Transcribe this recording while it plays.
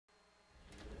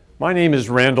My name is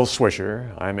Randall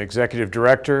Swisher. I'm Executive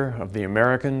Director of the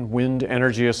American Wind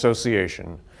Energy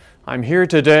Association. I'm here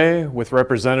today with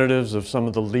representatives of some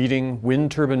of the leading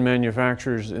wind turbine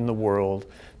manufacturers in the world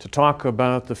to talk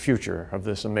about the future of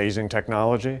this amazing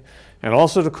technology and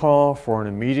also to call for an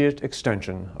immediate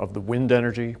extension of the wind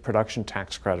energy production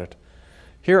tax credit.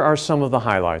 Here are some of the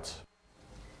highlights.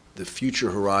 The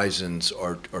future horizons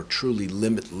are truly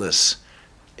limitless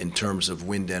in terms of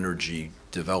wind energy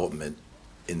development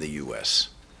in the U.S.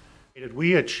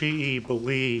 We at GE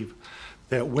believe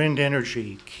that wind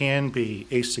energy can be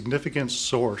a significant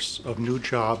source of new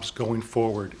jobs going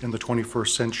forward in the 21st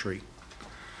century.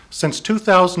 Since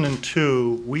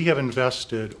 2002, we have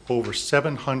invested over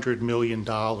 $700 million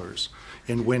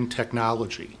in wind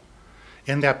technology.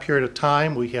 In that period of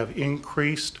time, we have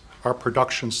increased our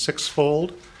production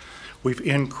sixfold. We've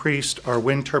increased our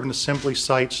wind turbine assembly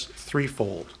sites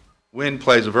threefold. Wind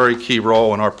plays a very key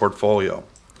role in our portfolio.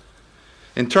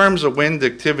 In terms of wind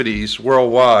activities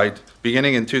worldwide,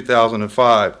 beginning in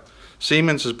 2005,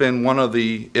 Siemens has been one of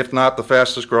the, if not the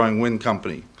fastest growing wind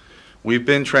company. We've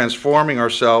been transforming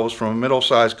ourselves from a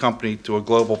middle-sized company to a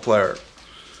global player.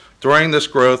 During this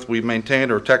growth, we've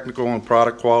maintained our technical and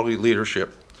product quality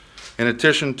leadership. In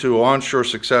addition to onshore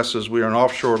successes, we are an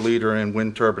offshore leader in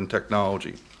wind turbine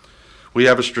technology. We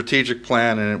have a strategic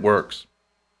plan and it works.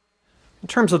 In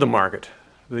terms of the market,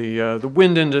 the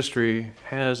wind industry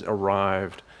has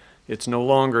arrived. It's no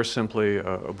longer simply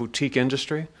a boutique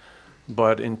industry,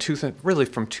 but really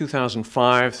from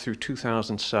 2005 through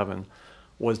 2007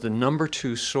 was the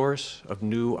 #2 source of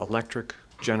new electric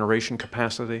generation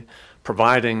capacity,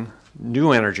 providing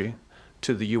new energy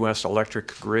to the U.S.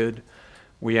 electric grid.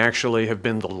 We actually have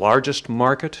been the largest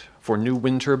market for new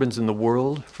wind turbines in the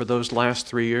world for those last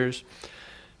 3 years.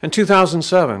 And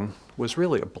 2007 was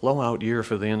really a blowout year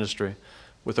for the industry,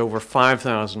 with over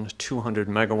 5,200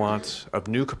 megawatts of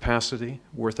new capacity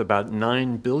worth about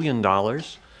 $9 billion,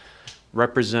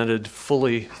 represented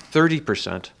fully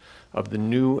 30% of the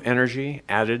new energy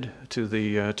added to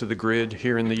the grid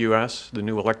here in the U.S., the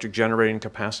new electric generating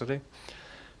capacity.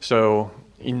 So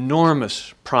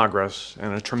enormous progress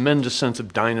and a tremendous sense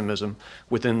of dynamism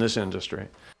within this industry.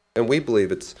 And we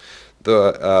believe it's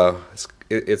the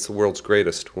world's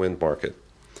greatest wind market.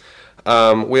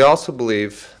 We also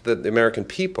believe that the American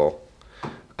people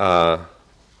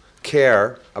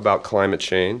care about climate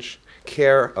change,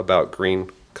 care about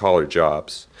green-collar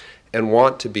jobs, and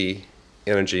want to be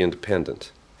energy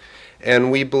independent. And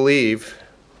we believe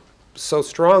so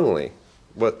strongly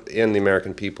in the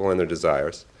American people and their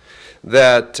desires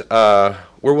that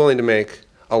we're willing to make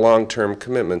a long-term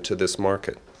commitment to this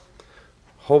market.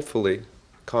 Hopefully,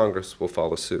 Congress will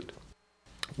follow suit.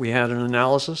 We had an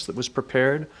analysis that was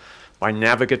prepared by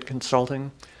Navigate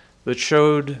Consulting that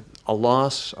showed a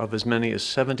loss of as many as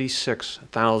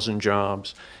 76,000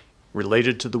 jobs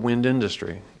related to the wind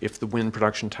industry if the wind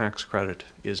production tax credit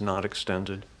is not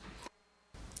extended.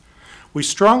 We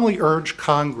strongly urge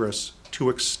Congress to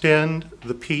extend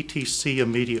the PTC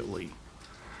immediately,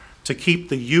 to keep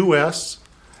the U.S.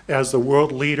 as the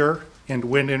world leader in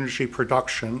wind energy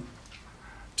production,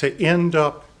 to end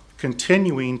up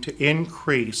continuing to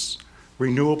increase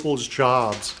renewables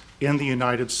jobs in the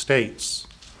United States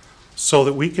so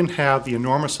that we can have the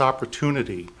enormous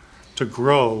opportunity to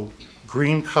grow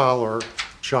green-collar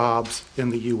jobs in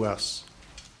the U.S.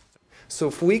 So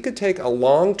if we could take a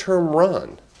long-term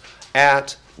run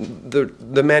at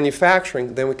the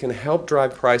manufacturing, then we can help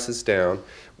drive prices down,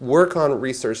 work on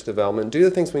research development, do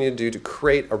the things we need to do to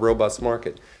create a robust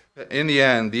market. In the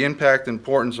end, the impact and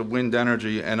importance of wind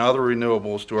energy and other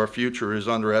renewables to our future is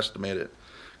underestimated.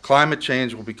 Climate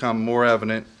change will become more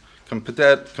evident.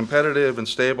 Competitive and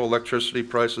stable electricity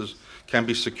prices can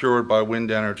be secured by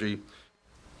wind energy.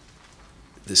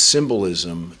 The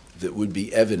symbolism that would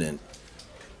be evident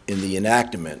in the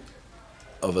enactment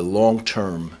of a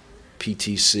long-term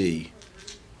PTC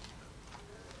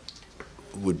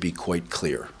would be quite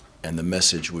clear, and the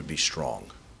message would be strong.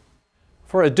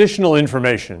 For additional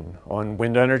information on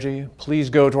wind energy, please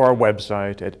go to our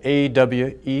website at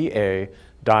awea.org.